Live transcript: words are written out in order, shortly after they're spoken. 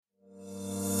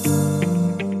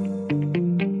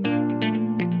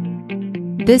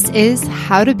This is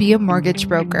How to Be a Mortgage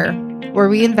Broker, where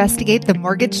we investigate the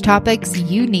mortgage topics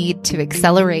you need to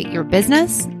accelerate your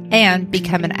business and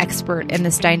become an expert in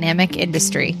this dynamic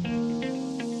industry.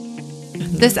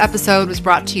 This episode was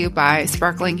brought to you by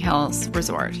Sparkling Hills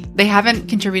Resort. They haven't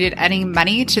contributed any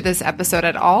money to this episode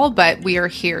at all, but we are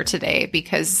here today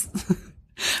because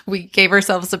we gave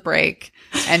ourselves a break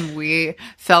and we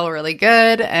felt really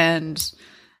good, and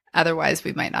otherwise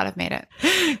we might not have made it.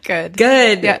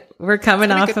 Good. Yeah. We're coming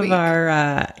off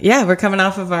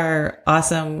of our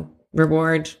awesome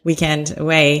reward weekend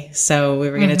away. So we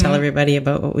were going to tell everybody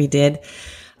about what we did.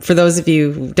 For those of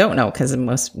you who don't know, because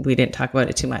we didn't talk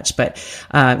about it too much, but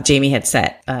Jamie had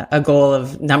set a goal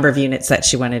of number of units that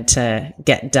she wanted to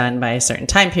get done by a certain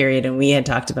time period, and we had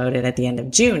talked about it at the end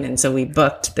of June. And so we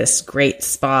booked this great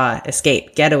spa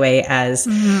escape getaway as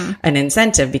an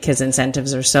incentive, because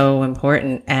incentives are so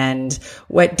important. And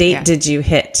what date did you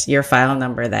hit your file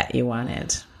number that you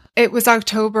wanted? It was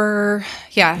October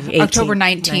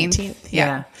 19th.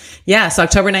 Yeah. So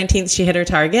October 19th, she hit her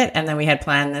target, and then we had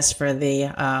planned this for the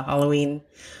Halloween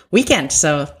weekend.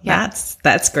 So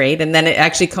that's great. And then it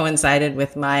actually coincided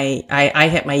with I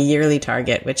hit my yearly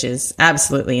target, which is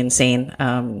absolutely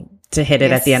insane, to hit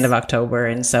it at the end of October.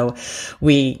 And so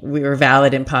we were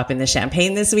valid in popping the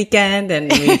champagne this weekend, and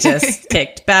we just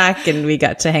kicked back, and we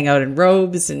got to hang out in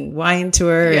robes and wine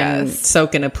tour and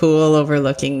soak in a pool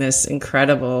overlooking this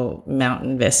incredible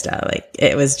mountain vista. Like,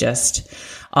 it was just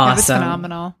awesome. It was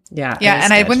phenomenal. Yeah.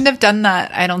 And I wouldn't have done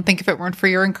that, I don't think, if it weren't for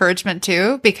your encouragement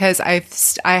too, because I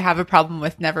have a problem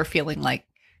with never feeling like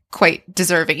quite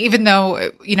deserving. Even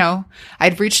though,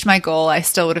 I'd reached my goal, I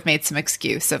still would have made some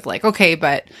excuse of like, okay,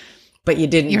 but you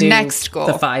didn't do next goal,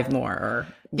 the 5 more or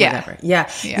whatever. Yeah.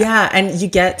 And you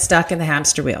get stuck in the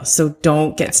hamster wheel. So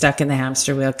don't get stuck in the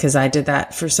hamster wheel, because I did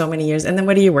that for so many years. And then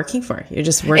what are you working for? You're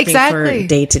just working for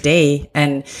day to day.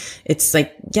 And it's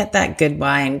like, get that good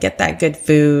wine, get that good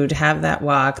food, have that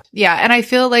walk. Yeah. And I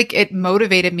feel like it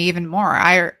motivated me even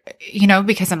more.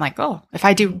 Because I'm like, oh, if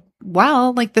I do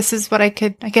well, like, this is what I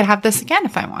could have this again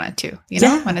if I wanted to,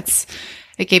 and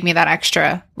it gave me that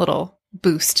extra little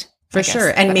boost. For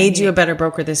sure. And made you a better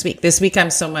broker this week. This week, I'm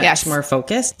so much more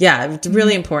focused. Yeah. It's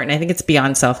really important. I think it's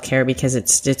beyond self-care, because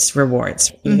it's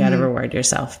rewards. You got to reward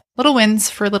yourself. Little wins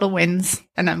for little wins.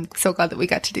 And I'm so glad that we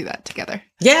got to do that together.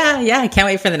 Yeah. I can't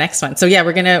wait for the next one. So yeah,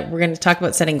 we're going to talk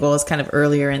about setting goals kind of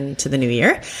earlier into the new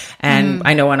year. And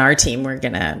I know on our team, we're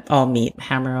going to all meet,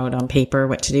 hammer out on paper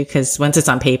what to do, because once it's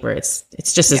on paper, it's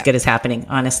just as good as happening,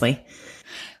 honestly.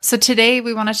 So today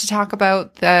we wanted to talk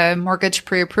about the mortgage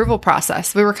pre-approval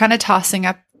process. We were kind of tossing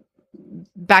up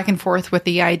back and forth with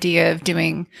the idea of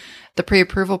doing the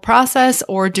pre-approval process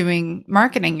or doing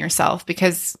marketing yourself,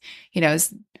 because,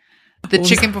 it's the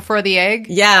chicken before the egg.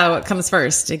 Yeah, what comes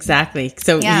first? Exactly.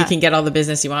 So you can get all the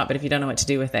business you want, but if you don't know what to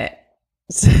do with it,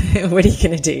 so what are you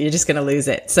going to do? You're just going to lose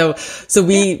it. So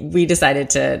we decided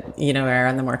to, err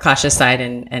on the more cautious side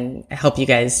and help you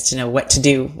guys to know what to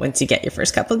do once you get your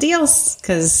first couple of deals.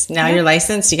 Because now you're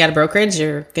licensed, you got a brokerage,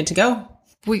 you're good to go.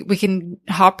 We can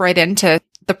hop right into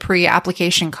the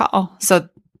pre-application call. So,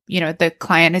 the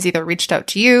client has either reached out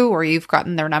to you or you've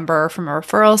gotten their number from a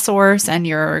referral source, and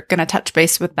you're going to touch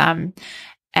base with them.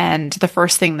 And the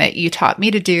first thing that you taught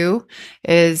me to do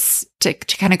is to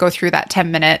kind of go through that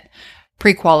 10-minute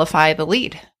pre-qualify the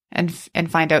lead and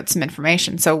find out some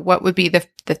information. So what would be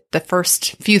the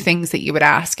first few things that you would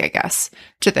ask, I guess,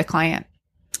 to the client?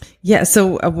 Yeah.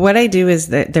 So what I do is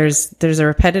that there's a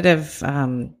repetitive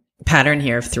pattern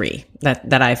here of 3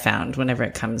 that I found whenever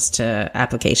it comes to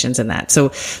applications and that.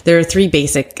 So there are 3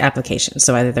 basic applications.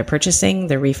 So either they're purchasing,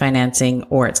 they're refinancing,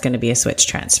 or it's going to be a switch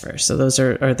transfer. So those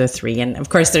are the 3. And of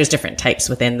course, there's different types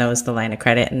within those, the line of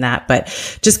credit and that, but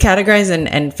just categorize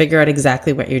and figure out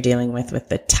exactly what you're dealing with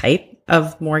the type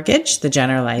of mortgage, the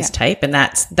generalized type. And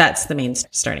that's the main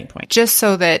starting point. Just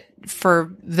so that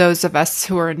for those of us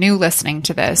who are new listening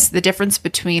to this, the difference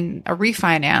between a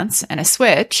refinance and a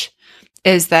switch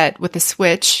is that with a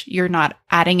switch, you're not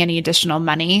adding any additional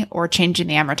money or changing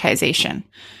the amortization.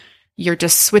 You're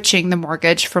just switching the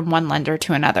mortgage from one lender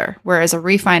to another. Whereas a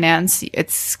refinance,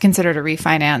 it's considered a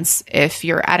refinance if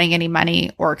you're adding any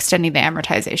money or extending the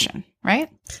amortization, right?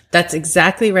 That's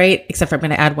exactly right, except for I'm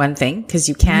going to add one thing, because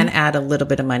you can add a little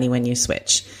bit of money when you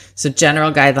switch. So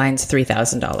general guidelines,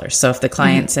 $3,000. So if the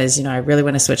client says, I really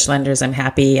want to switch lenders, I'm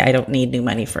happy, I don't need new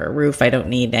money for a roof, I don't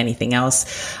need anything else,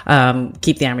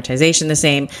 keep the amortization the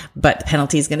same, but the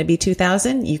penalty is going to be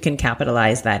 $2,000, you can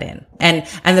capitalize that in. And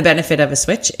the benefit of a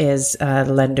switch is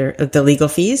the legal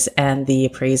fees and the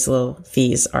appraisal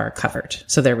fees are covered.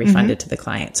 So they're refunded to the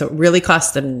client. So it really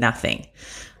costs them nothing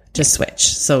to switch.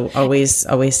 So always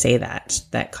say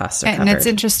that costs are covered. And it's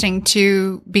interesting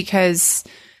too, because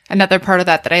another part of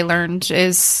that I learned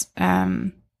is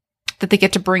that they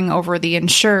get to bring over the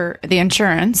insurance,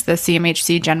 the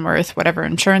CMHC, Genworth, whatever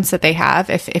insurance that they have,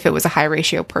 if it was a high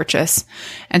ratio purchase.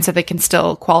 And so they can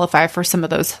still qualify for some of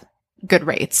those good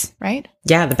rates, right?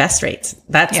 Yeah, the best rates.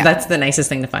 That's the nicest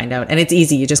thing to find out. And it's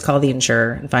easy. You just call the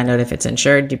insurer and find out if it's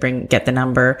insured. You get the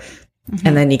number,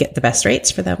 and then you get the best rates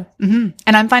for them. Mm-hmm.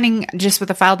 And I'm finding, just with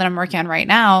the file that I'm working on right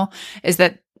now, is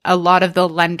that a lot of the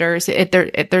lenders,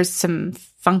 there's some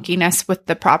funkiness with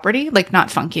the property, like not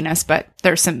funkiness, but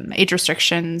there's some age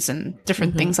restrictions and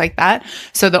different things like that.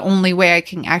 So the only way I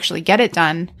can actually get it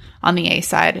done on the A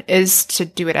side is to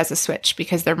do it as a switch,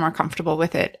 because they're more comfortable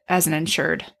with it as an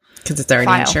insured. Because it's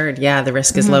already insured. Yeah, the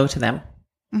risk is low to them.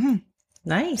 Mm-hmm.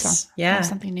 Nice. So, yeah.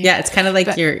 Something new. Yeah, it's kind of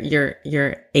like your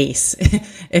ACE.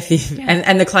 If you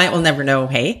and the client will never know,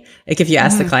 hey? Like if you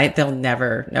ask the client, they'll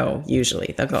never know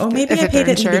usually. They'll go, "Oh, maybe I paid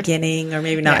it in the beginning or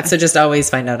maybe not." Yeah. So just always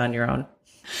find out on your own.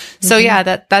 So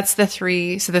yeah, that's the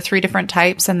three different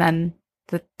types, and then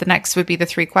the next would be the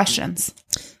 3 questions.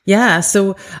 Yeah.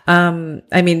 So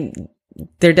I mean,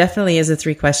 there definitely is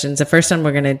 3 questions. The first one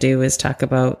we're going to do is talk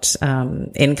about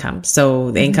income.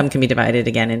 So the income can be divided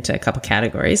again into a couple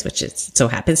categories, which so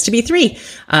happens to be 3.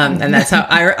 And that's how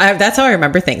that's how I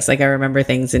remember things. Like I remember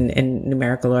things in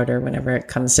numerical order whenever it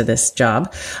comes to this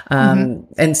job.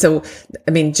 And so,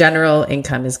 I mean, general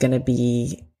income is going to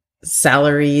be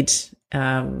salaried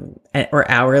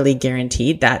or hourly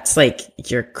guaranteed. That's like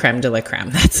your creme de la creme.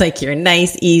 That's like your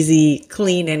nice, easy,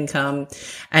 clean income.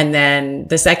 And then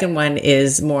the second one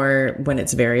is more when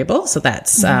it's variable. So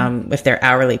that's if they're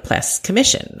hourly plus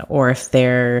commission, or if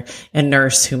they're a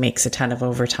nurse who makes a ton of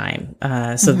overtime.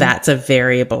 So that's a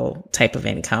variable type of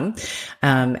income.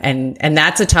 And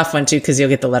that's a tough one too, because you'll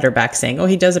get the letter back saying, oh,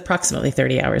 he does approximately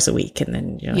 30 hours a week. And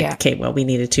then you're like, okay, well, we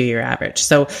need a 2-year average.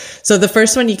 So the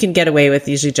first one you can get away with,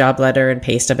 usually job letter and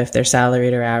pay stub if they're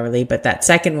salaried or hourly. But that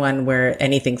second one where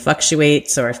anything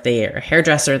fluctuates, or if they are a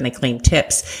hairdresser and they claim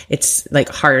tips, it's like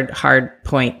hard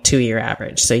point 2-year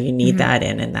average. So you need that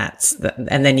in, and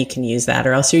and then you can use that,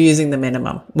 or else you're using the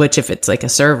minimum, which if it's like a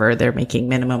server, they're making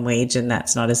minimum wage and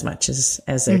that's not as much as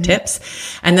their tips.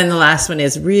 And then the last one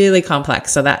is really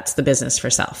complex. So that's the business for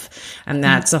self. And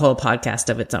that's a whole podcast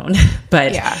of its own,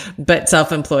 but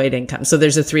self-employed income. So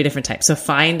there's 3 different types. So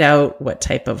find out what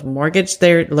type of mortgage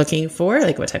they're looking for,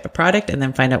 like what type of product, and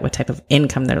then find out what type of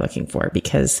income they're looking for,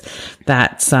 because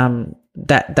that's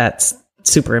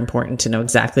super important to know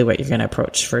exactly what you're going to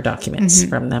approach for documents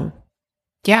from them.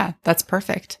 Yeah, that's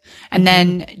perfect. And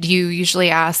then do you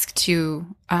usually ask to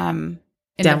down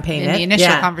payment in the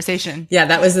initial conversation? Yeah,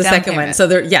 that was the second one. So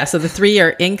so the 3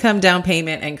 are income, down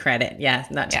payment, and credit. Yeah,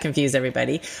 not to confuse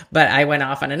everybody, but I went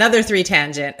off on another 3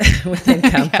 tangent with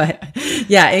income. But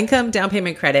income, down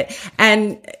payment, credit,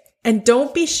 and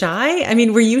don't be shy. I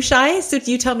mean, were you shy? So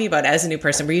you tell me about it as a new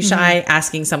person. Were you shy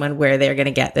asking someone where they're going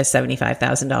to get this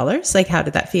 $75,000? Like, how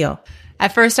did that feel?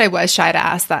 At first, I was shy to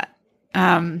ask that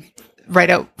right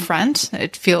out front.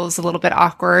 It feels a little bit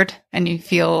awkward, and you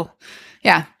feel,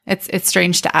 it's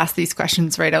strange to ask these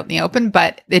questions right out in the open.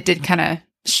 But it did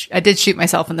I did shoot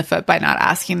myself in the foot by not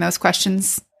asking those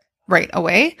questions right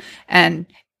away. And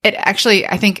it actually,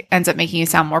 I think, ends up making you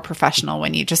sound more professional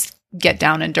when you just get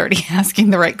down and dirty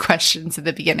asking the right questions at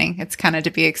the beginning. It's kind of to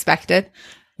be expected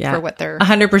for what they're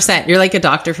 100%. You're like a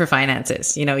doctor for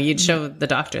finances. You know, you'd show the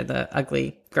doctor the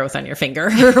ugly growth on your finger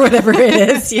or whatever it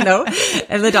is, you know,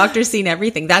 and the doctor's seen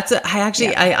everything.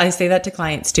 I say that to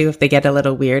clients too. If they get a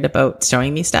little weird about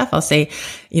showing me stuff, I'll say,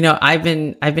 you know, I've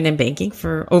been in banking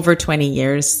for over 20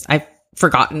 years. I've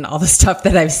forgotten all the stuff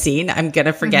that I've seen. I'm going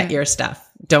to forget your stuff.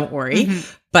 Don't worry.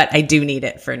 But I do need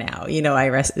it for now. You know,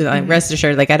 I'm rest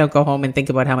assured, like I don't go home and think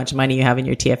about how much money you have in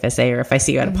your TFSA, or if I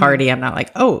see you at a party, I'm not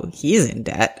like, oh, he's in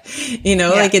debt. You know,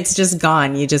 like it's just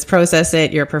gone. You just process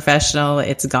it. You're a professional.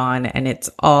 It's gone, and it's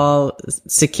all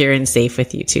secure and safe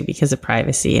with you too, because of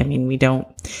privacy. I mean, you don't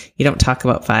talk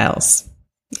about files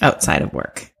outside of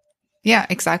work. Yeah,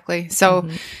 exactly. So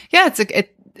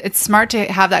it's smart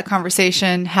to have that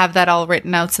conversation, have that all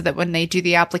written out, so that when they do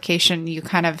the application, you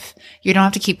don't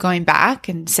have to keep going back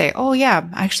and say, oh yeah,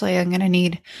 actually I'm going to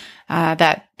need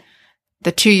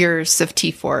the 2 years of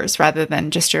T4s rather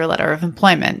than just your letter of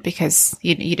employment, because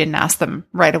you didn't ask them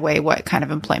right away what kind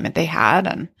of employment they had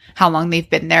and how long they've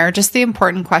been there. Just the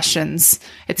important questions.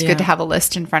 It's good to have a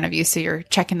list in front of you so you're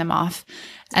checking them off.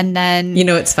 And then, you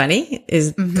know, what's funny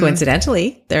is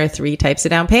coincidentally, there are 3 types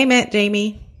of down payment,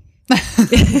 Jamie.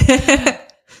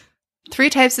 3 three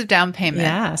types of down payment.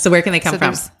 Yeah. So where can they come from?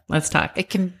 there's- Let's talk. It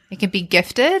can be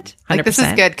gifted. Like this is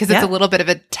 100%. good because it's Yeah. a little bit of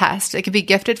a test. It can be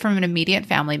gifted from an immediate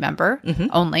family member Mhm.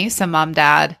 only. So mom,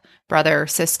 dad, brother,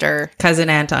 sister, Cousin,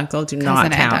 aunt, uncle do not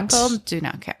cousin, count. aunt, uncle do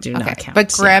not count. Do not count,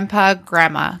 But yeah. grandpa,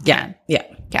 grandma Yeah. can. Yeah.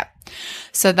 Yeah.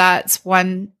 So that's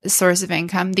one source of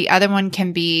income. The other one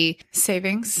can be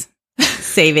savings,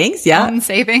 Savings. Yeah. own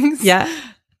savings. Yeah.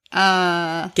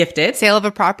 Gifted. Sale of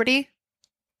a property.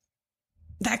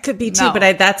 That could be too, No.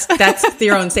 but that's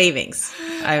your own savings.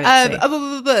 I would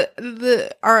say.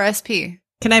 The RSP.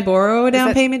 Can I borrow a down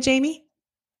that- payment, Jamie?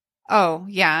 Oh,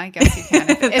 yeah, I guess you can.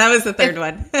 That was the third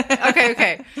one.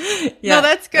 Okay. Yeah, No,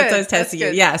 that's good. That's what I was That's testing you.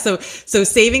 good. Yeah. So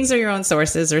savings are your own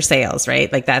sources or sales,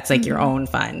 right? Like that's like your own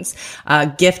funds,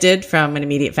 gifted from an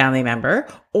immediate family member,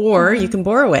 or you can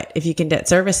borrow it. If you can debt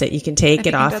service it, you can take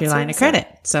it off your line of credit.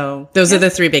 So those are the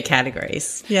three big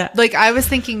categories. Yeah. Like I was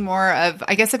thinking more of,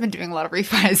 I guess I've been doing a lot of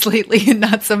refis lately and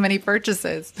not so many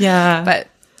purchases. Yeah. But,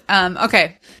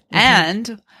 okay.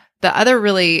 And the other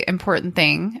really important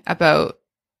thing about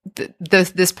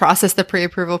this process, the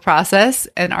pre-approval process,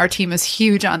 and our team is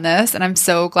huge on this, and I'm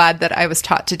so glad that I was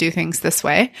taught to do things this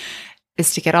way,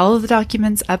 is to get all of the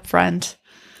documents up front.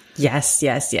 Yes,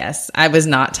 yes, yes. I was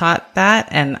not taught that,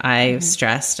 and I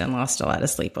stressed and lost a lot of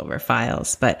sleep over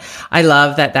files. But I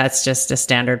love that that's just a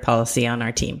standard policy on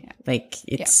our team. Like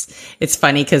it's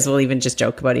funny because we'll even just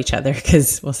joke about each other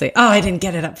because we'll say, "Oh, I didn't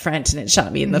get it up front, and it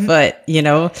shot me in the foot." You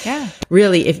know,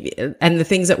 Really, and the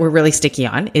things that we're really sticky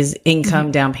on is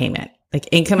income down payment. Like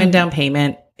income and down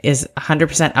payment is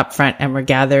 100% upfront, and we're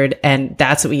gathered, and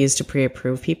that's what we use to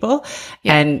pre-approve people.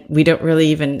 And we don't really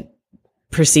even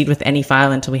proceed with any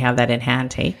file until we have that in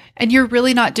hand. Hey, And you're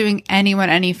really not doing anyone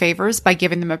any favors by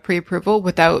giving them a pre-approval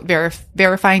without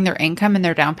verifying their income and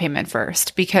their down payment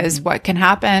first. Because what can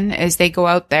happen is they go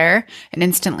out there and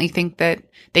instantly think that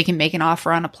they can make an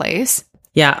offer on a place.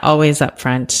 yeah, always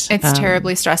upfront. It's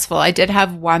terribly stressful. I did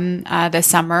have one this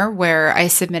summer where I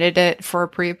submitted it for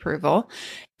pre-approval,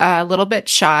 a little bit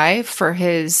shy for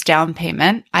his down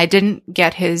payment. I didn't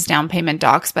get his down payment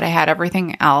docs, but I had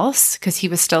everything else because he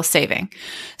was still saving.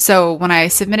 So when I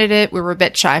submitted it, we were a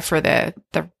bit shy for the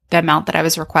amount that I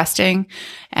was requesting.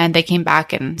 And they came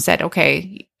back and said,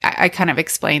 okay, I kind of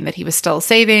explained that he was still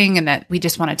saving and that we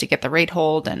just wanted to get the rate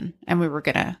hold and we were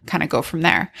going to kind of go from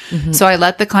there. So I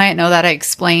let the client know that. I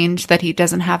explained that he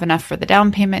doesn't have enough for the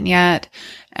down payment yet.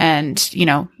 And,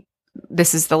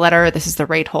 this is the letter, this is the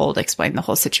rate hold, explained the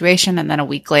whole situation. And then a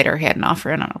week later, he had an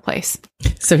offer in on a place.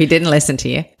 So he didn't listen to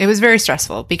you. It was very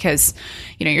stressful because,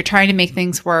 you're trying to make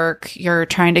things work. You're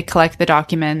trying to collect the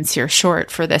documents. You're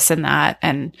short for this and that.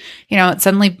 And, it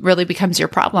suddenly really becomes your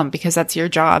problem because that's your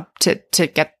job to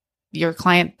get your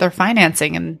client their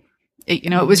financing. And,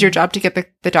 it was your job to get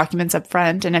the documents up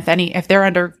front. And if they're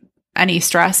under any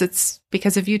stress, it's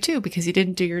because of you too, because you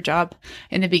didn't do your job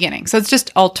in the beginning. So it's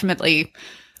just ultimately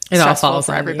It all stressful falls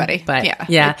for on everybody. you. But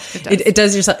yeah, it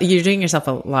does yourself. You're doing yourself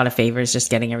a lot of favors just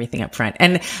getting everything up front.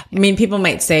 And I mean, people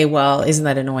might say, well, isn't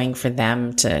that annoying for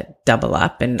them to double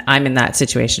up? And I'm in that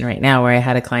situation right now where I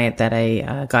had a client that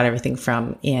I got everything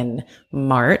from in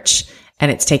March. And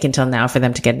it's taken till now for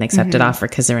them to get an accepted offer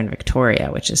because they're in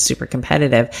Victoria, which is super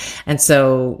competitive. And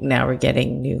so now we're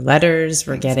getting new letters.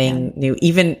 We're getting new,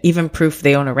 even proof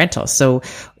they own a rental. So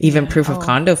even proof of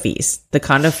condo fees. The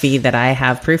condo fee that I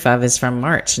have proof of is from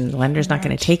March and the lender's not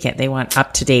going to take it. They want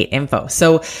up to date info.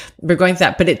 So we're going through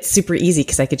that, but it's super easy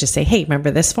because I could just say, hey, remember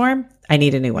this form? I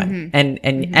need a new one.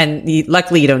 And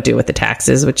luckily you don't do it with the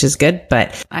taxes, which is good,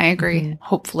 but I agree.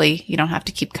 Hopefully you don't have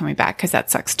to keep coming back because that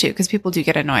sucks too. Because people do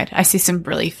get annoyed. I see some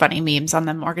really funny memes on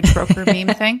the mortgage broker meme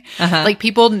thing. Like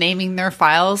people naming their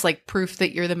files like proof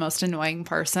that you're the most annoying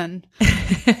person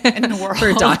in the world.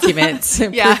 for documents,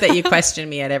 proof that you question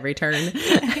me at every turn.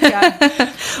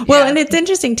 Well, And it's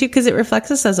interesting too, because it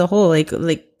reflects us as a whole.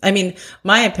 I mean,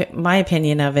 my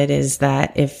opinion of it is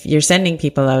that if you're sending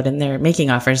people out and they're making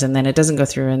offers and then it doesn't go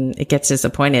through and it gets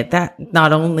disappointed, that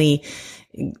not only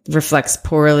reflects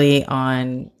poorly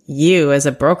on you as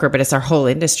a broker, but it's our whole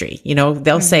industry.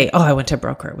 They'll say, oh, I went to a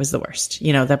broker. It was the worst.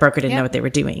 That broker didn't know what they were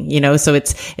doing, so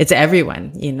it's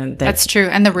everyone, that's true.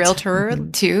 And the realtor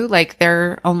too, like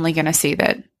they're only going to see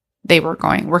that they were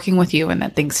working with you and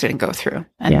that things didn't go through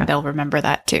and they'll remember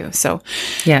that too. So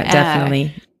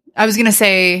definitely. I was going to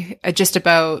say just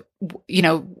about,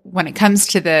 when it comes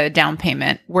to the down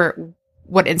payment,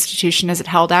 what institution is it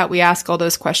held at? We ask all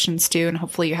those questions too, and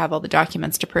hopefully you have all the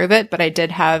documents to prove it. But I did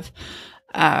have,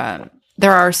 there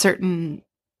are certain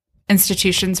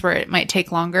institutions where it might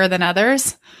take longer than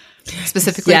others.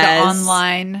 specifically Yes. the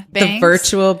online banks. The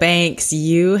virtual banks.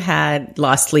 You had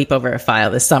lost sleep over a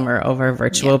file this summer over a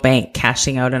virtual bank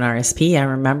cashing out an RSP. I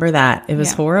remember that. It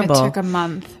was horrible. It took a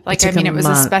month. It was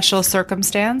a special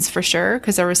circumstance for sure,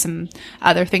 because there were some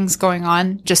other things going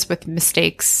on just with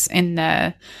mistakes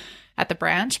at the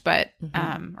branch, but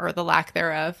or the lack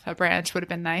thereof. A branch would have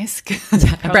been nice.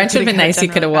 A branch would have been nice. You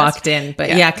could have walked in, but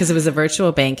because it was a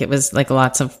virtual bank, it was like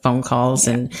lots of phone calls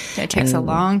and it takes a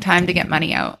long time to get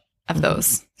money out of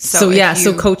those.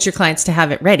 So coach your clients to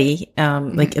have it ready,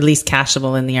 like at least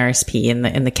cashable in the RSP,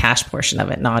 in the cash portion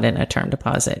of it, not in a term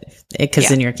deposit.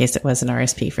 Because in your case, it was an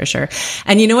RSP for sure.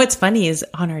 And you know what's funny is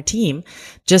on our team,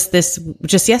 just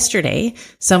yesterday,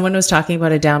 someone was talking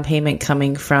about a down payment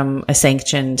coming from a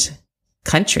sanctioned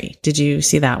country. Did you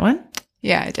see that one?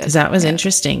 Yeah, I did. Because that was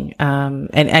interesting.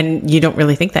 And you don't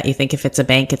really think that. You think if it's a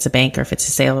bank, it's a bank, or if it's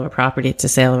a sale of a property, it's a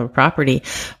sale of a property.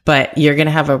 But you're going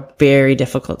to have a very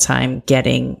difficult time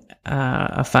getting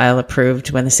a file approved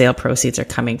when the sale proceeds are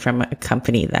coming from a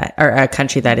company or a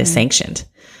country that is sanctioned.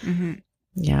 Mm-hmm.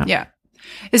 Yeah. Yeah.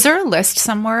 Is there a list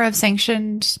somewhere of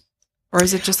sanctioned, or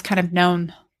is it just kind of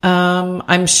known?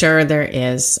 I'm sure there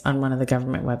is on one of the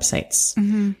government websites.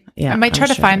 Mm-hmm. Yeah, I might try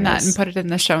to find that and put it in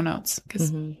the show notes,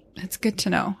 because it's good to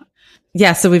know.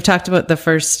 Yeah. So we've talked about the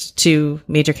first two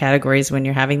major categories when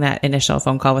you're having that initial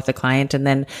phone call with the client. And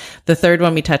then the third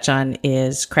one we touch on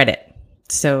is credit.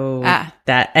 So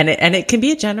it can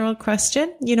be a general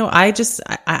question. You know,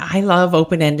 I love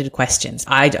open-ended questions.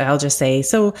 I'll just say,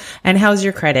 so, and how's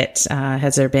your credit?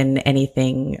 Has there been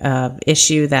anything of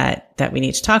issue that we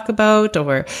need to talk about?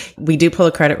 Or we do pull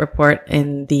a credit report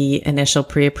in the initial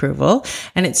pre-approval.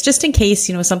 And it's just in case,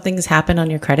 you know, something's happened on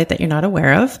your credit that you're not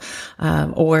aware of.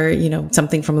 Or, you know,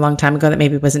 something from a long time ago that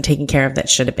maybe wasn't taken care of that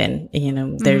should have been. You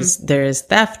know, there's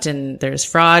theft and there's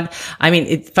fraud. I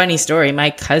mean, funny story.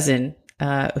 My cousin,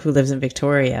 who lives in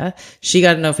Victoria, she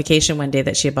got a notification one day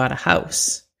that she had bought a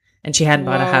house, and she hadn't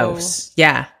bought a house.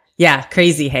 Yeah. Yeah.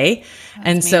 Crazy. Hey. That's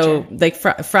and major. So like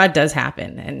fraud does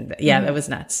happen. And that was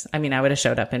nuts. I mean, I would have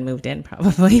showed up and moved in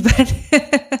probably, but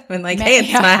when like, hey,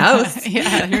 it's my house.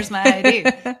 Yeah. Here's my ID.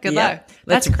 Good luck.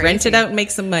 Let's rent it out and make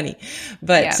some money.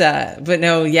 But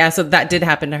no. Yeah. So that did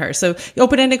happen to her. So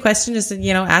open-ended question is,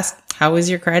 you know, ask, how is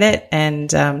your credit?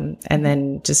 And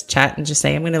then just chat and just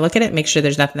say, I'm going to look at it, make sure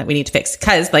there's nothing that we need to fix.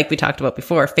 Cause like we talked about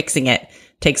before, fixing it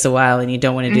takes a while, and you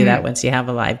don't want to do that once you have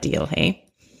a live deal. Hey.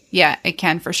 Yeah, it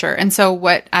can for sure. And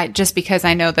so just because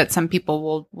I know that some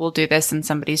people will do this, and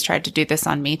somebody's tried to do this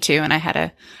on me too. And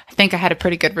I think I had a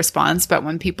pretty good response, but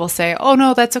when people say, oh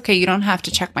no, that's okay, you don't have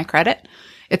to check my credit,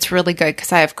 it's really good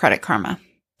because I have Credit Karma,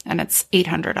 and it's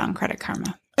 800 on Credit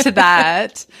Karma. To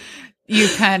that, you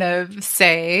kind of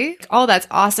say, oh, that's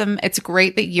awesome. It's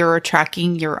great that you're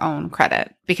tracking your own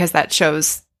credit, because that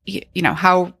shows, you know,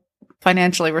 how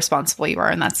financially responsible you are.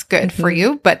 And that's good for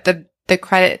you. But the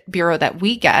credit bureau that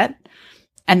we get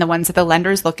and the ones that the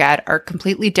lenders look at are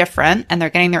completely different, and they're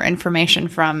getting their information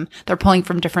they're pulling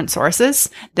from different sources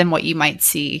than what you might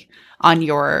see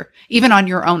even on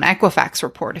your own Equifax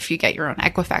report. If you get your own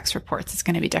Equifax reports, it's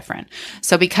going to be different.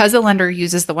 So because the lender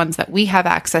uses the ones that we have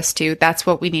access to, that's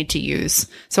what we need to use.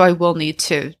 So I will need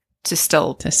to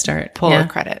start pull a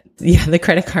credit. Yeah. The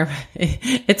Credit Karma.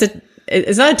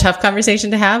 It's not a tough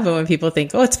conversation to have, but when people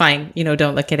think, oh, it's fine, you know,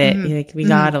 don't look at it. We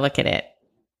gotta look at it.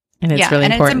 And it's really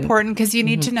important. It's important because you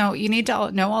need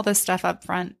to know all this stuff up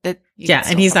front. And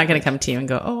he's not going to come to you and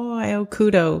go, oh, I owe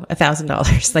Kudo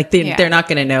 $1,000. Like they're not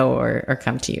going to know or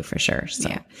come to you for sure.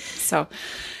 So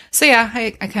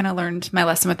I kind of learned my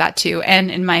lesson with that too. And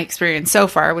in my experience so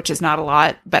far, which is not a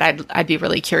lot, but I'd be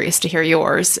really curious to hear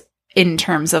yours in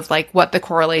terms of like what the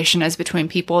correlation is between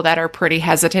people that are pretty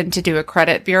hesitant to do a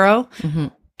credit bureau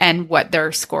and what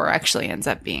their score actually ends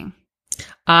up being.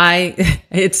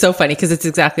 It's so funny because it's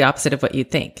exactly opposite of what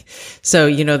you'd think. So,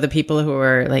 you know, the people who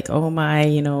are like, oh my,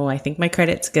 you know, I think my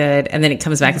credit's good. And then it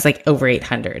comes back, it's like over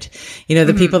 800, you know,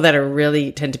 the people that are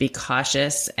really tend to be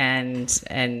cautious and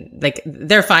like,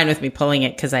 they're fine with me pulling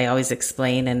it because I always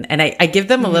explain and I give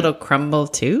them a little crumble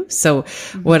too. So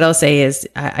what I'll say is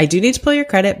I do need to pull your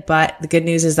credit, but the good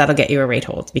news is that'll get you a rate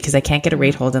hold because I can't get a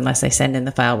rate hold unless I send in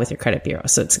the file with your credit bureau.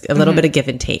 So it's a little bit of give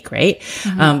and take, right?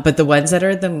 But the ones that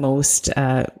are the most,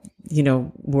 you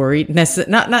know, worried,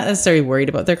 not necessarily worried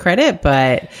about their credit,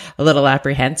 but a little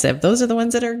apprehensive. Those are the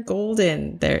ones that are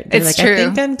golden. They're like, true. I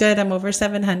think I'm good. I'm over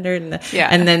 700.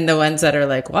 And then the ones that are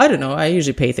like, well, I don't know. I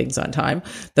usually pay things on time.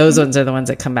 Those ones are the ones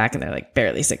that come back and they're like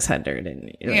barely 600.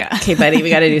 And you're like, okay, buddy, we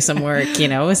got to do some work, you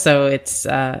know? So it's,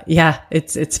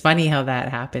 it's funny how that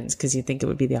happens because you think it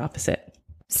would be the opposite.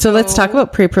 So let's talk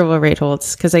about pre-approval rate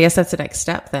holds, because I guess that's the next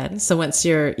step then. So once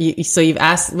you've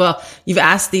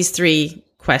asked these 3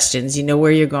 questions, you know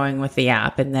where you're going with the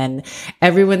app, and then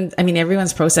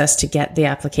everyone's process to get the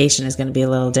application is going to be a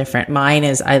little different. Mine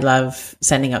is, I love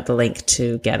sending out the link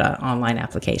to get an online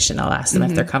application. I'll ask them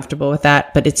if they're comfortable with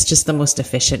that, but it's just the most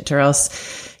efficient, or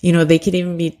else, they could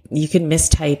you can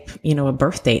mistype, a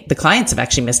birth date. The clients have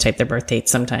actually mistyped their birth date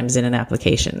sometimes in an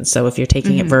application. So if you're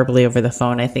taking it verbally over the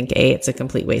phone, I think A, it's a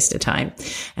complete waste of time,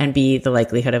 and B, the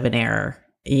likelihood of an error,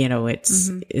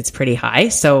 it's pretty high.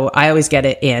 So I always get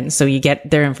it in. So you get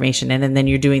their information in, and then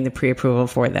you're doing the pre-approval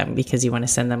for them because you want to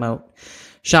send them out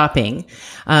shopping.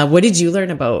 What did you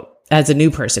learn about, as a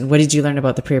new person, what did you learn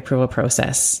about the pre-approval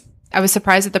process? I was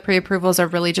surprised that the pre-approvals are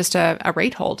really just a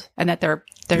rate hold, and that they're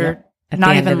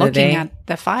not even looking at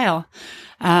the file.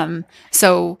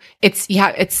 So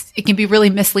it can be really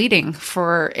misleading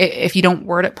if you don't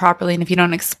word it properly and if you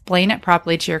don't explain it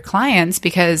properly to your clients,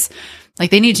 because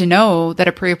they need to know that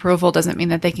a pre-approval doesn't mean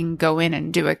that they can go in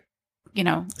and do a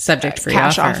subject free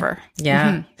cash offer.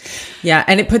 Yeah. Yeah.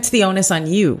 And it puts the onus on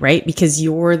you, right? Because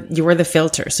you're the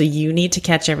filter. So you need to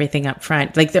catch everything up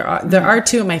front. There are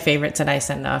 2 of my favorites that I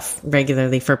send off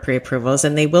regularly for pre-approvals,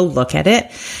 and they will look at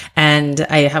it. And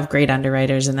I have great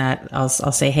underwriters in that I'll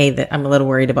say, hey, that I'm a little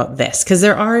worried about this. Cause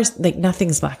there are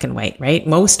nothing's black and white, right?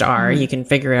 Most are, you can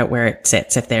figure out where it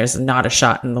sits if there's not a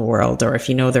shot in the world, or if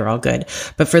they're all good.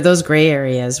 But for those gray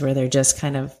areas where they're just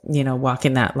kind of,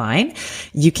 walking that line,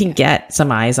 you can get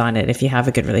some eyes on it if you have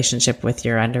a good relationship with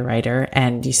your underwriter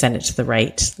and you send it to the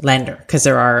right lender, because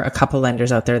there are a couple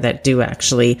lenders out there that do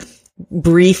actually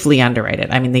briefly underwrite it.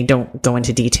 I mean, they don't go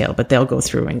into detail, but they'll go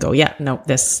through and go, yeah, no,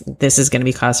 this is going to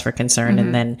be cause for concern.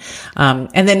 And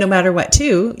then no matter what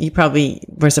too, you probably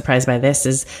were surprised by this,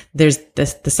 is there's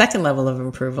this, the second level of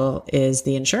approval is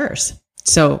the insurers.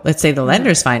 So let's say the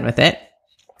lender's fine with it.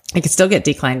 It could still get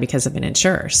declined because of an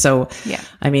insurer. So,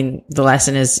 I mean, the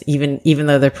lesson is even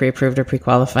though they're pre-approved or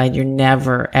pre-qualified, you're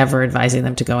never, ever advising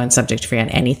them to go in subject free on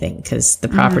anything, because the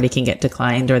property can get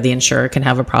declined, or the insurer can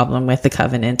have a problem with the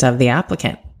covenant of the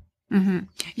applicant.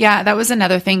 Yeah. That was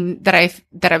another thing that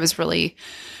I was really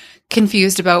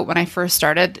confused about when I first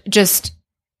started. Just,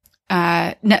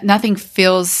 nothing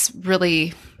feels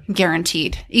really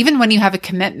guaranteed, even when you have a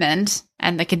commitment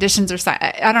and the conditions are signed.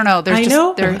 I don't know. I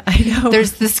know.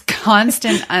 There's this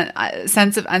constant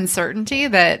sense of uncertainty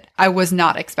that I was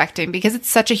not expecting, because it's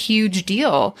such a huge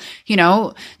deal,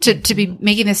 to be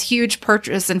making this huge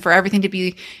purchase, and for everything to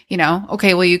be,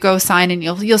 okay, well, you go sign, and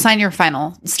you'll sign your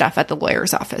final stuff at the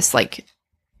lawyer's office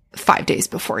 5 days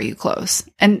before you close,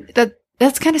 and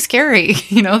that's kind of scary,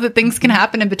 that things can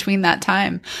happen in between that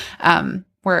time,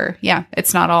 where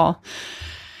it's not all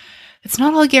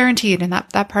guaranteed. And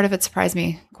that part of it surprised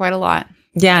me quite a lot.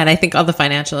 Yeah. And I think all the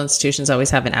financial institutions always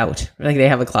have an out. They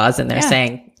have a clause in there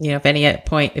saying,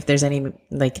 if there's any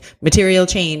material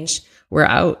change, we're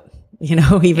out,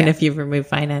 even if you've removed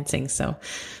financing. So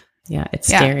it's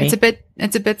scary.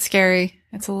 It's a bit scary.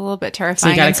 It's a little bit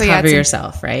terrifying. So you got to cover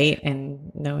yourself, right?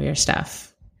 And know your stuff.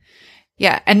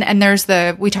 Yeah.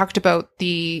 And we talked about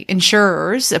the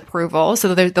insurer's approval.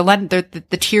 So there's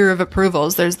the tier of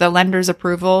approvals. There's the lender's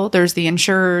approval. There's the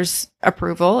insurer's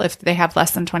approval if they have less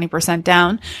than 20%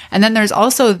 down. And then there's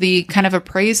also the kind of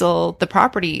appraisal, the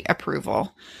property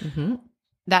approval.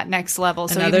 That next level.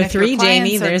 So another 3,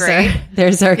 Jamie,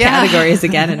 there's our categories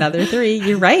again. Another 3.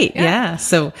 You're right. Yeah.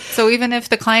 So even if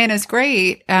the client is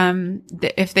great,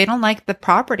 if they don't like the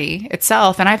property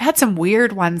itself, and I've had some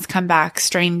weird ones come back,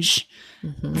 strange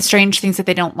things that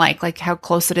they don't like how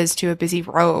close it is to a busy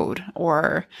road,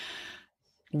 or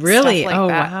really stuff like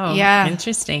that. Wow, yeah,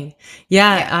 interesting.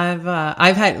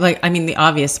 I've had the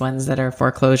obvious ones that are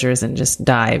foreclosures and just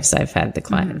dives. I've had the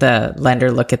client, the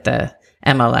lender look at the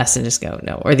MLS and just go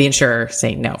no, or the insurer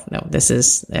say no, this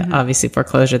is obviously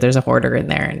foreclosure. There's a hoarder in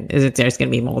there, and there's going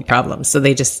to be mold problems, so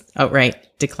they just outright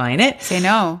decline it. Say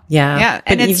no. Yeah.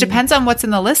 And it depends on what's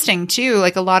in the listing too.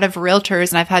 A lot of realtors,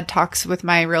 and I've had talks with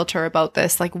my realtor about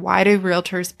this. Why do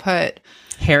realtors put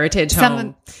heritage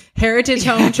home? Heritage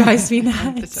home drives me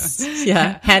nuts.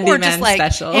 Yeah. Handyman or just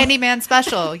special. Handyman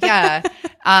special. Yeah.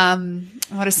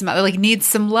 What is some other, needs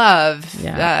some love?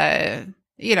 Yeah.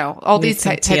 All these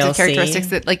types of characteristics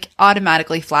that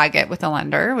automatically flag it with a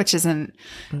lender, which isn't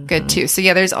good too. So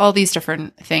there's all these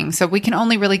different things. So we can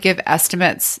only really give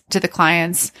estimates to the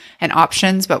clients and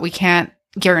options, but we can't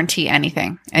guarantee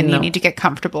anything. And you need to get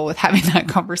comfortable with having that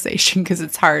conversation, because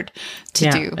it's hard to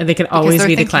do. And they can always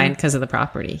be declined because of the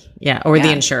property. Yeah. Or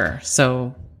the insurer.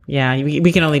 So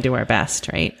we can only do our best.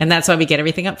 Right. And that's why we get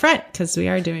everything up front, because we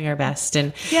are doing our best.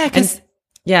 So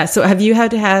have you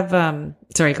had to have,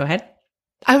 sorry, go ahead.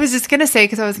 I was just going to say,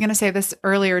 because I was going to say this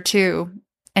earlier too,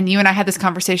 and you and I had this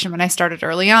conversation when I started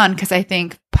early on, because I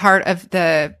think part of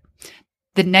the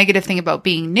negative thing about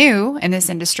being new in this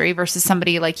industry versus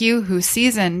somebody like you who's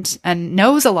seasoned and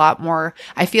knows a lot more,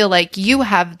 I feel like you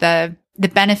have the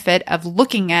benefit of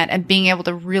looking at and being able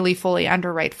to really fully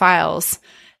underwrite files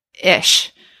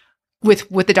ish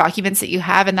with the documents that you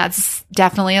have. And that's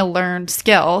definitely a learned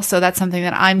skill. So that's something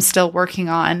that I'm still working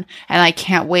on. And I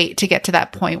can't wait to get to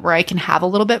that point where I can have a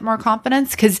little bit more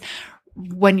confidence, because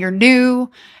when you're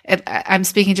new, I'm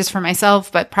speaking just for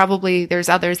myself, but probably there's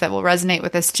others that will resonate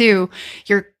with this too.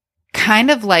 You're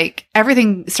kind of like,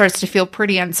 everything starts to feel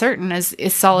pretty uncertain, as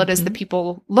solid as the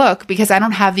people look, because I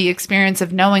don't have the experience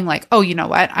of knowing like, oh, you know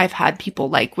what? I've had people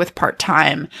like with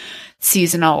part-time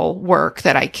seasonal work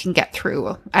that I can get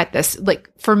through at this. Like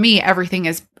for me, everything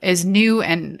is new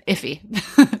and iffy.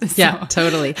 So. Yeah,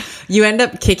 totally. You end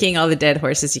up kicking all the dead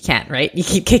horses you can, right? You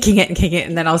keep kicking it,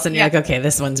 and then all of a sudden you're like, okay,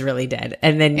 this one's really dead.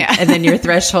 And then your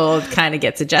threshold kind of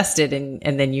gets adjusted,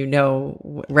 and then you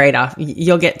know right off,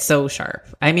 you'll get so sharp.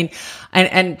 I mean,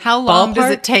 and how long does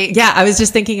it take? Yeah, I was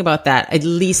just thinking about that. At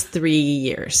least 3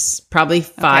 years, probably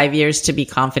 5 years to be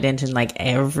confident in like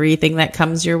everything that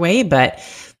comes your way, but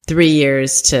 3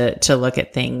 years to look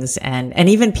at things, and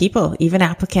even people, even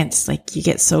applicants, like you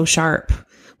get so sharp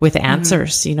with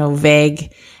answers,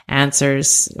 vague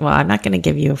answers. Well, I'm not going to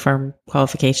give you a firm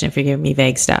qualification if you're giving me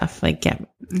vague stuff. Like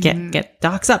get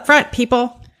docs up front,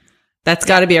 people. That's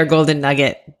got to be our golden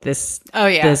nugget. This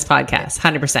podcast,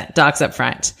 100% docs up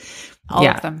front. All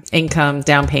of them. Income,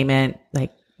 down payment,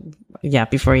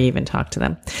 before you even talk to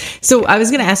them. So I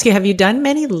was going to ask you, have you done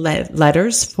many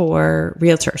letters for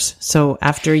realtors? So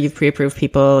after you've pre-approved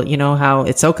people, you know how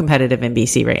it's so competitive in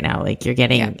BC right now, like you're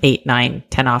getting 8, 9,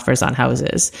 10 offers on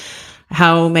houses.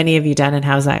 How many have you done, and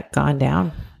how's that gone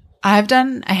down? I've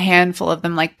done a handful of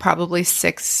them, like probably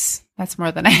 6. That's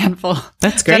more than a handful.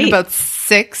 That's great. Done about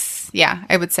 6. Yeah,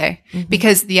 I would say,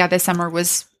 because this summer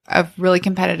was a really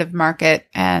competitive market,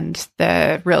 and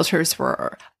some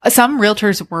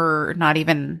realtors were not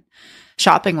even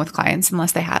shopping with clients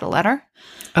unless they had a letter.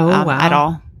 Oh, wow. At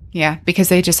all. Yeah. Because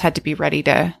they just had to be ready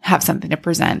to have something to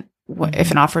present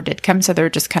if an offer did come. So they're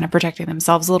just kind of protecting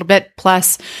themselves a little bit.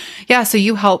 Plus, so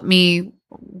you helped me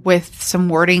with some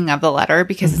wording of the letter,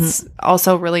 because it's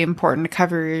also really important to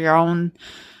cover your own,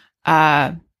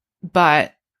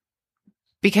 but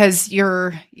because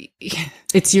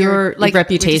it's your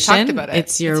reputation,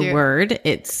 it's your word,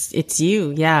 it's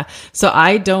you. Yeah. So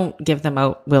I don't give them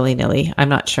out willy nilly. I'm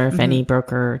not sure if any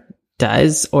broker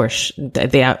does, or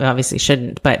they obviously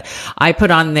shouldn't, but I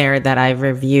put on there that I've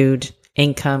reviewed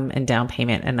income and down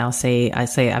payment. And I say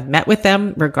I've met with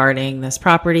them regarding this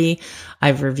property.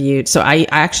 I've reviewed. So I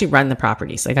actually run the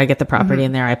properties. Like I get the property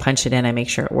in there, I punch it in, I make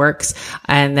sure it works.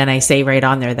 And then I say right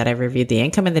on there that I've reviewed the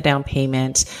income and the down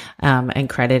payment, and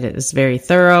credit is very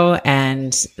thorough,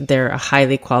 and they're a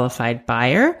highly qualified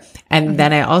buyer. And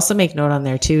then I also make note on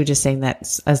there too, just saying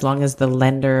that as long as the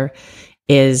lender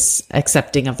is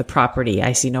accepting of the property,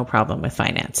 I see no problem with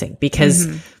financing, because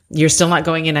you're still not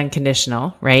going in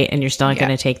unconditional, right? And you're still not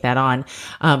going to take that on.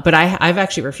 But I've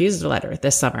actually refused a letter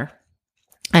this summer.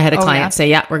 I had a client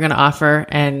say, we're going to offer.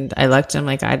 And I looked, and I'm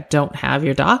like, I don't have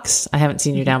your docs. I haven't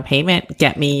seen your down payment.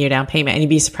 Get me your down payment. And you'd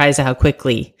be surprised at how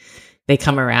quickly they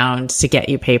come around to get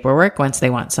you paperwork once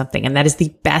they want something. And that is the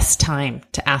best time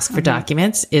to ask for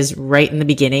documents, is right in the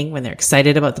beginning, when they're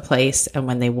excited about the place and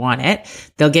when they want it.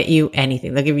 They'll get you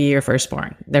anything. They'll give you their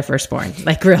firstborn,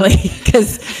 like really,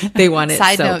 because they want it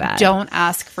Side so note, bad. Don't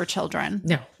ask for children.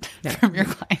 No, from your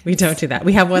clients. We don't do that.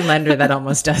 We have one lender that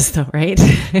almost does though, right?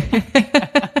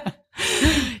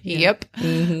 Yep.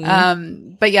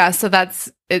 But so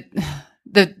that's it.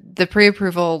 The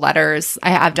pre-approval letters,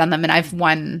 I have done them, and I've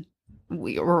won.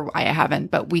 I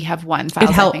haven't, but we have won files,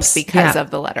 it helps. I think, because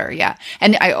of the letter. Yeah.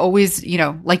 And I always,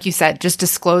 like you said, just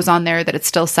disclose on there that it's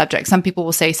still subject. Some people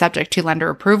will say subject to lender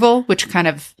approval, which kind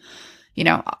of,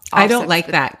 I don't like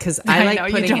that, because I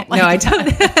like putting it. No, I don't.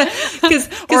 Because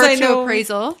I know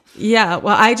appraisal. Yeah.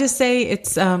 Well, I just say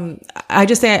it's,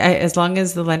 as long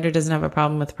as the lender doesn't have a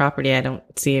problem with the property, I don't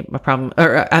see a problem.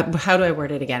 Or how do I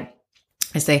word it again?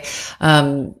 I say,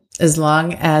 as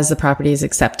long as the property is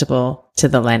acceptable to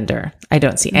the lender, I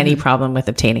don't see any problem with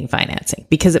obtaining financing,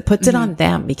 because it puts it on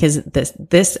them, because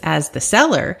this as the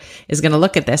seller is going to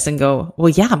look at this and go, well,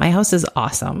 yeah, my house is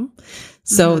awesome.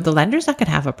 So the lender's not going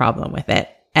to have a problem with it.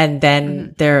 And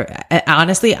then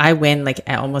honestly, I win like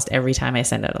almost every time I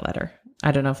send out a letter.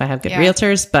 I don't know if I have good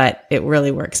realtors, but it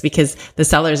really works, because the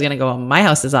seller is going to go, oh, my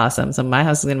house is awesome. So my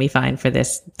house is going to be fine for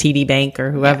this TD Bank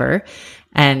or whoever.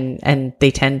 And they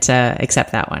tend to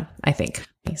accept that one, I think.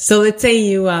 So let's say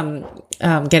you,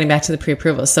 getting back to the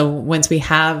pre-approval. So once we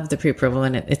have the pre-approval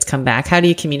and it's come back, how do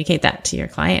you communicate that to your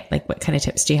client? Like what kind of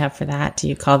tips do you have for that? Do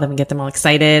you call them and get them all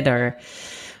excited or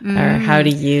how do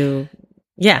you,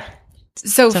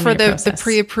 So for the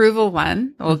pre-approval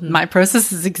one, well, my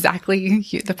process is exactly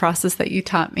the process that you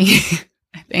taught me,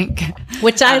 I think.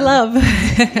 Which I love.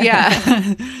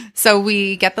 Yeah. So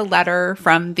we get the letter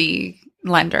from the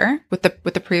lender with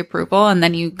the pre-approval, and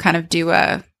then you kind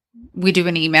of we do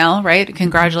an email, right?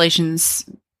 Congratulations,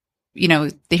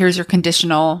 here's your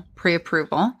conditional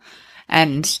pre-approval,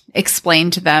 and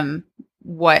explain to them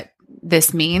what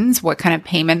this means, what kind of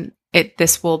payment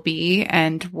this will be,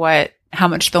 and how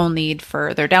much they'll need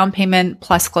for their down payment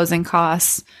plus closing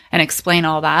costs, and explain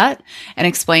all that, and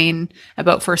explain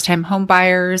about first-time home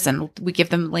buyers. And we give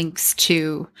them links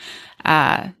to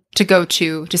go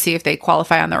to see if they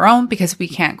qualify on their own, because we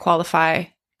can't qualify,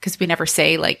 because we never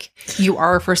say like, you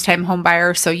are a first-time home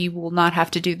buyer, so you will not have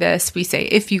to do this. We say,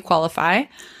 if you qualify.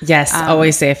 Yes.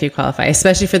 Always say if you qualify,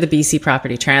 especially for the BC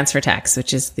property transfer tax,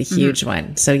 which is the huge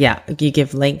one. So you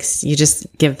give links, you just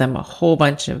give them a whole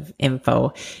bunch of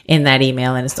info in that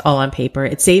email, and it's all on paper.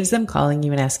 It saves them calling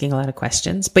you and asking a lot of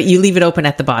questions, but you leave it open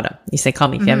at the bottom. You say, call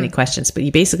me if you have any questions, but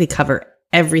you basically cover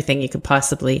everything they could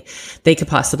possibly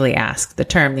ask: the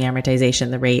term, the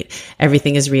amortization, the rate,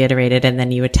 everything is reiterated. And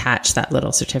then you attach that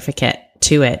little certificate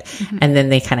to it. And then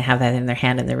they kind of have that in their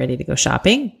hand and they're ready to go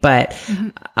shopping. But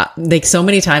like so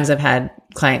many times I've had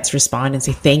clients respond and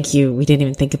say, thank you, we didn't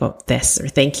even think about this, or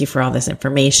thank you for all this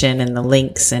information and the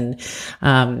links. And,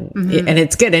 and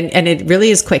it's good. And it really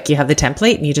is quick. You have the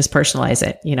template and you just personalize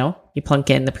it. You plunk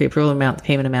in the pre-approval amount, the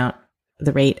payment amount,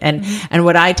 the rate. And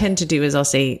what I tend to do is I'll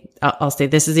say,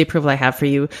 this is the approval I have for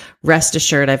you. Rest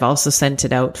assured, I've also sent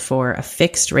it out for a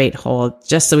fixed rate hold,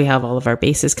 just so we have all of our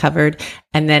bases covered.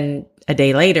 And then a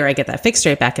day later, I get that fixed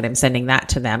rate back and I'm sending that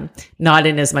to them, not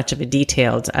in as much of a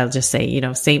detailed, I'll just say,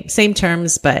 same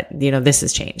terms, but this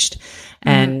has changed.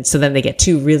 And so then they get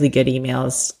 2 really good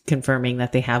emails confirming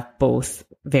that they have both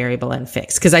variable and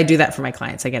fixed. Cause I do that for my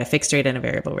clients. I get a fixed rate and a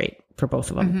variable rate for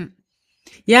both of them.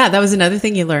 Yeah, that was another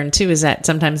thing you learned too, is that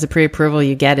sometimes the pre-approval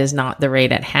you get is not the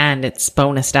rate at hand, it's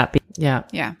bonused up. Yeah.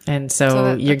 Yeah. And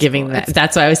so you're giving cool.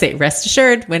 That's why I always say, rest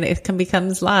assured, when it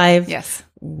becomes live. Yes.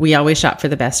 We always shop for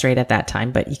the best rate at that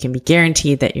time, but you can be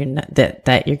guaranteed that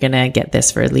that you're going to get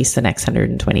this for at least the next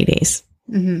 120 days.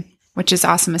 Which is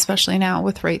awesome, especially now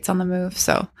with rates on the move.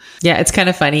 So yeah, it's kind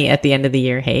of funny at the end of the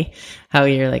year, hey, how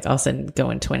you're like all of a sudden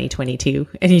going 2022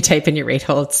 and you type in your rate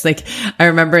holds. Like I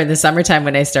remember in the summertime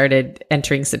when I started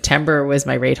entering September was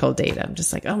my rate hold date. I'm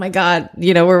just like, oh my God,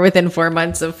 we're within 4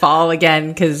 months of fall again,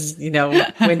 because,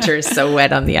 winter is so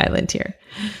wet on the island here.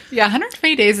 Yeah,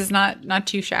 120 days is not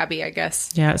too shabby, I guess.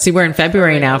 Yeah. See, we're in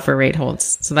February now for rate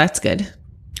holds. So that's good.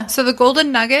 So the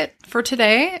golden nugget for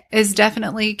today is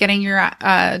definitely getting your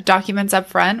documents up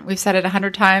front. We've said it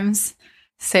 100 times.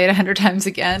 Say it 100 times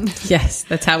again. Yes,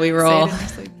 that's how we roll.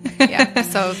 Yeah.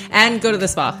 So and go to the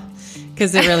spa,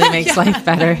 because it really makes life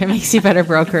better. It makes you a better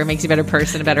broker. It makes you a better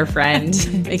person, a better friend.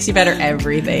 It makes you better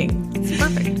everything. It's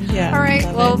perfect. Yeah. All right.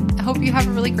 Well, I hope you have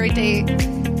a really great day.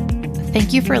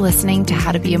 Thank you for listening to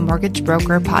How to Be a Mortgage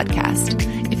Broker podcast.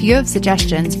 If you have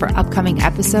suggestions for upcoming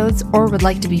episodes or would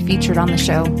like to be featured on the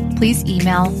show, please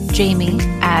email Jamie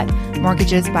at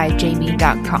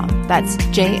mortgagesbyjamie.com. That's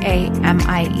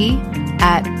JAMIE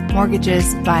at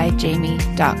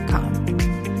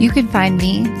mortgagesbyjamie.com. You can find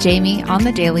me, Jamie, on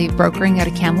the daily brokering out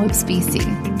of Kamloops,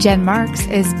 BC. Jen Marks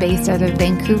is based out of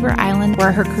Vancouver Island,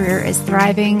 where her career is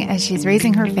thriving as she's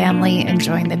raising her family,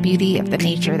 enjoying the beauty of the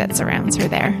nature that surrounds her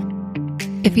there.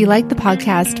 If you like the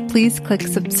podcast, please click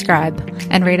subscribe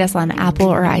and rate us on Apple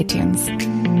or iTunes.